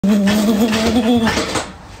What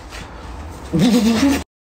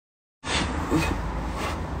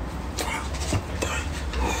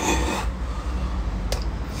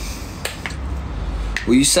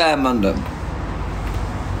you saying, Amanda?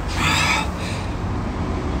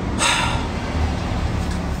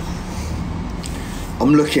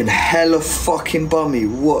 I'm looking hella fucking bummy.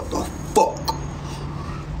 What the fuck?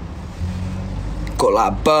 Got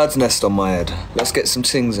like a bird's nest on my head. Let's get some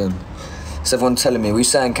things in. Is everyone telling me? What you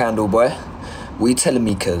saying, Candle Boy? What you telling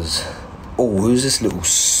me, cuz? Oh, who's this little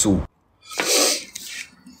salt?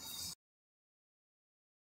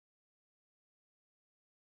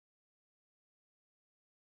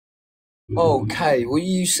 Okay, what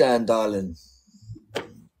you saying, darling?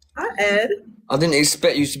 Hi, Ed. I didn't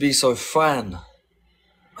expect you to be so fine.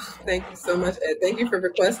 Thank you so much, Ed. Thank you for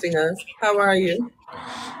requesting us. How are you?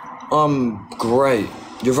 I'm great.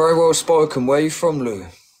 You're very well spoken. Where are you from, Lou?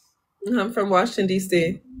 I'm from Washington,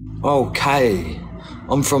 D.C. Okay.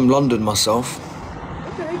 I'm from London myself.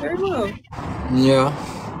 Okay, very well. Yeah.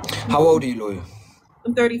 How old are you, Lou?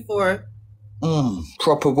 I'm 34.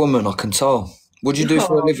 Proper woman, I can tell. What do you do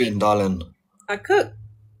for a Oh, living, darling? I cook.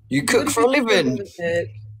 You What cook do for a you do for a living? living, Ed?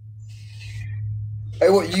 Hey,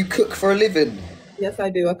 what, you cook for a living? Yes, I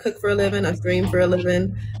do. I cook for a living. I stream for a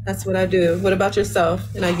living. That's what I do. What about yourself?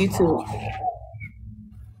 And I YouTube.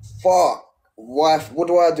 Fuck. Wife, what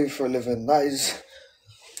do I do for a living? That is...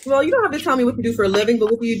 Well, you don't have to tell me what you do for a living,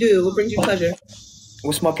 but what do you do? What brings you pleasure?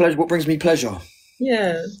 What's my pleasure? What brings me pleasure?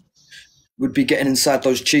 Yeah. Would be getting inside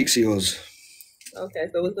those cheeks of yours. Okay,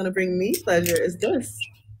 so what's going to bring me pleasure is this.